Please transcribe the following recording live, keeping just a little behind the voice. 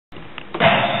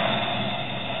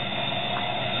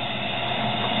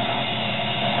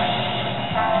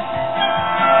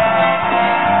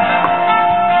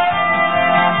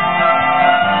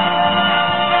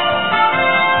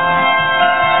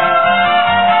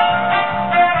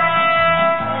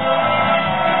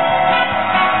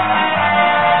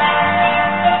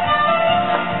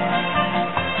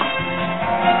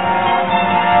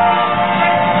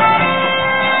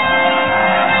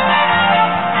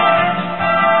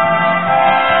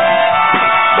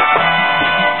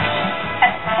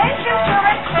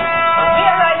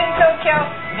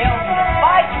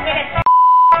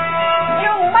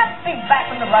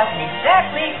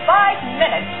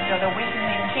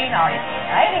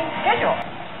tight schedule.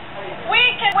 We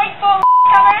can wait for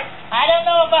covers. I don't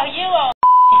know about you, old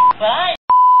but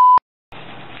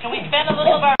can we spend a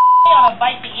little of our on a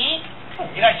bite to eat?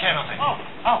 Hello.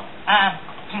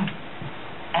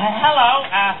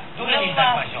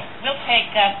 We'll take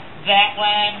that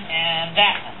one and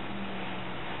that one.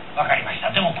 わかりました。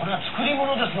でもこれは作り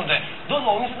物ですので、どう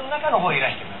ぞお店の中の方へい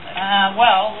らしてください。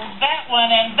Well, that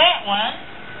one and that one.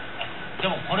 で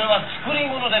もこれは作り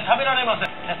物で食べられませ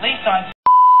ん。At least on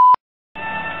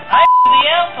I the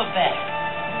alphabet.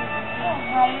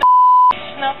 Oh,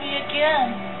 Snuffy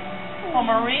again. Oh,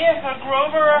 Maria or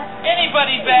Grover or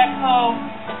anybody back home.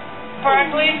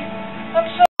 Berkeley, I'm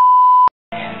so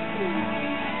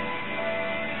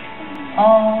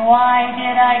Oh, why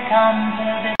did I come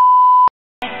to this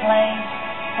place?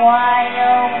 Why,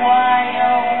 oh, why,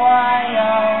 oh, why,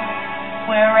 oh,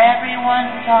 where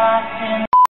everyone talks in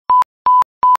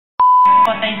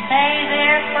but they say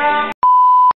they're from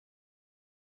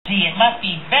Gee, it must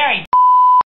be very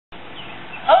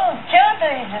Oh, Kyoto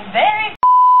is a very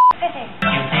city.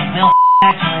 You think we'll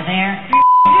actually there?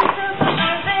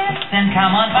 Then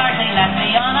come on, Barkley, let's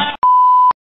be on our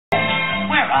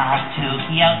We're off to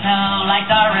Kyoto like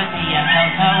Dorothy and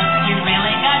Toto. You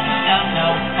really got to go,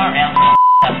 or else we'll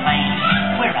the plane.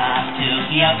 We're off to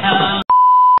Kyoto.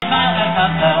 Mother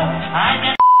Toto, I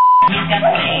just he's got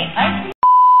me.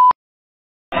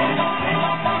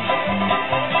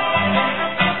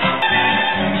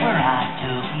 We're off to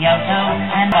Kyoto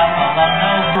and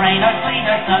Buffalo, rain or sleet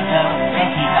or snow, they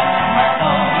keep us on our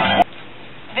toes.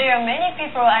 There are many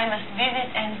people I must visit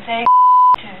and say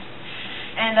to,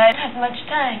 and I don't have much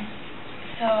time,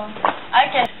 so I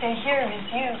can stay here with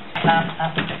you.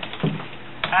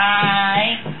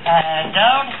 I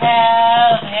don't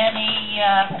have any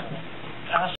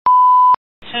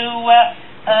to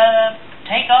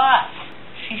take off.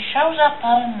 She shows up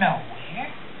out of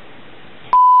nowhere,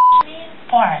 me and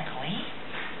Barkley,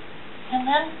 and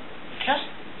then just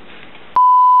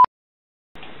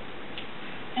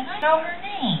and I know her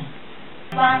name.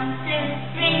 1, 2,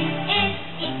 3,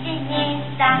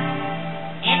 Itchy-knee-sa.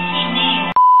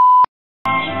 Itchy-knee.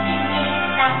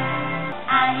 Itchy-knee-sa.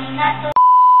 Arigato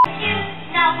you.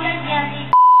 Now we're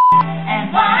yummy.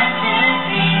 And 1, 2,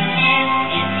 3 is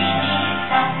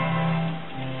Itchy-knee-sa.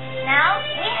 Now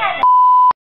we have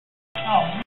Oh.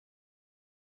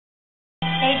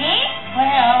 Ready?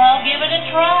 Well, I'll give it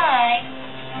a try.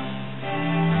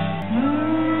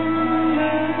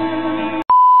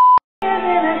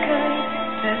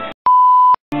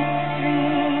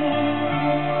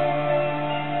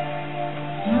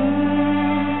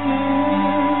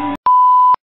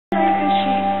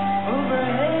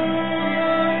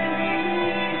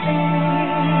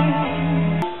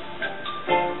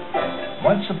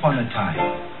 Once upon a time,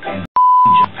 in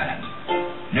Japan,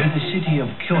 near the city of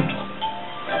Kyoto,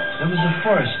 there was a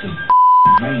forest of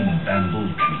green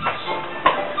bamboo trees.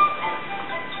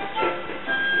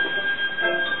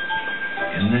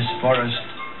 In this forest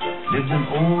lived an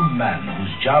old man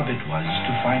whose job it was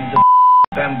to find the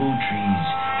bamboo trees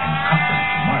and cut them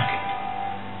to market.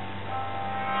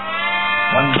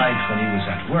 One night when he was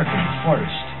at work in the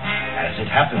forest, as it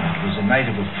happened it was a night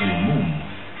of a full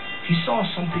moon, he saw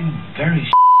something very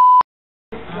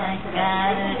I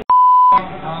got it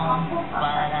home,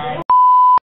 but I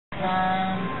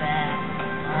come back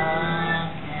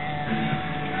again.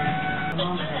 But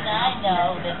even I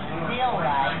know that in real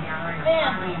life,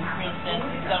 bamboo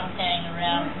princesses don't hang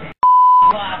around with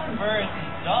birds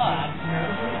and dogs.